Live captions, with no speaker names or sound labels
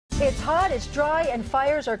It's hot, it's dry, and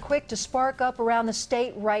fires are quick to spark up around the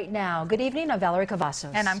state right now. Good evening, I'm Valerie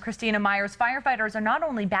Cavazos. And I'm Christina Myers. Firefighters are not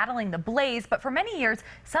only battling the blaze, but for many years,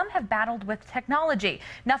 some have battled with technology.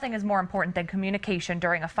 Nothing is more important than communication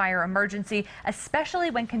during a fire emergency,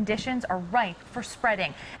 especially when conditions are ripe for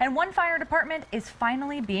spreading. And one fire department is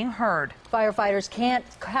finally being heard. Firefighters can't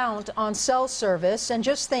count on cell service, and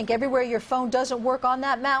just think, everywhere your phone doesn't work on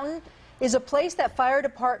that mountain is a place that fire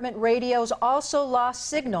department radios also lost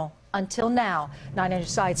signal until now. 9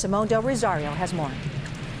 News side Simone Del Rosario has more.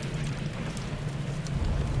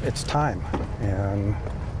 It's time, and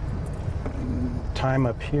time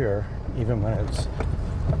up here, even when it's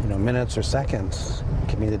minutes or seconds,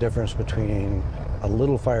 can be the difference between a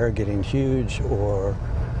little fire getting huge or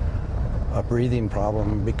a breathing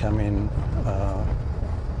problem becoming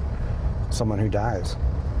someone who dies.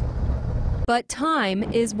 But time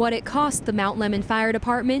is what it cost the Mount Lemmon Fire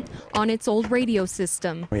Department on its old radio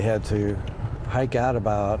system. We had to hike out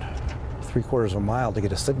about 3/4 of a mile to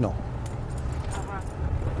get a signal.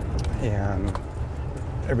 And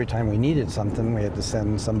every time we needed something, we had to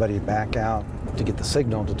send somebody back out to get the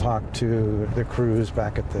signal to talk to the crews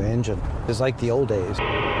back at the engine. It's like the old days.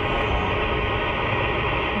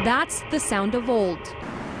 That's the sound of old.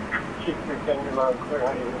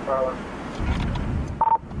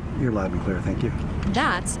 You're loud and clear, thank you.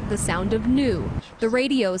 That's the sound of new. The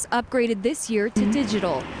radios upgraded this year to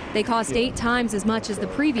digital. They cost 8 times as much as the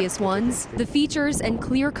previous ones. The features and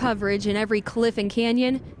clear coverage in every cliff and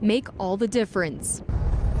canyon make all the difference.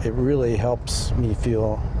 It really helps me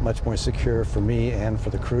feel much more secure for me and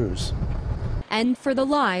for the crews. And for the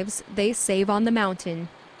lives they save on the mountain.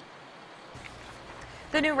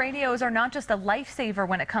 The new radios are not just a lifesaver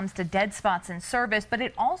when it comes to dead spots in service, but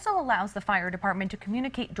it also allows the fire department to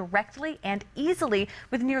communicate directly and easily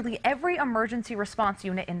with nearly every emergency response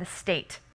unit in the state.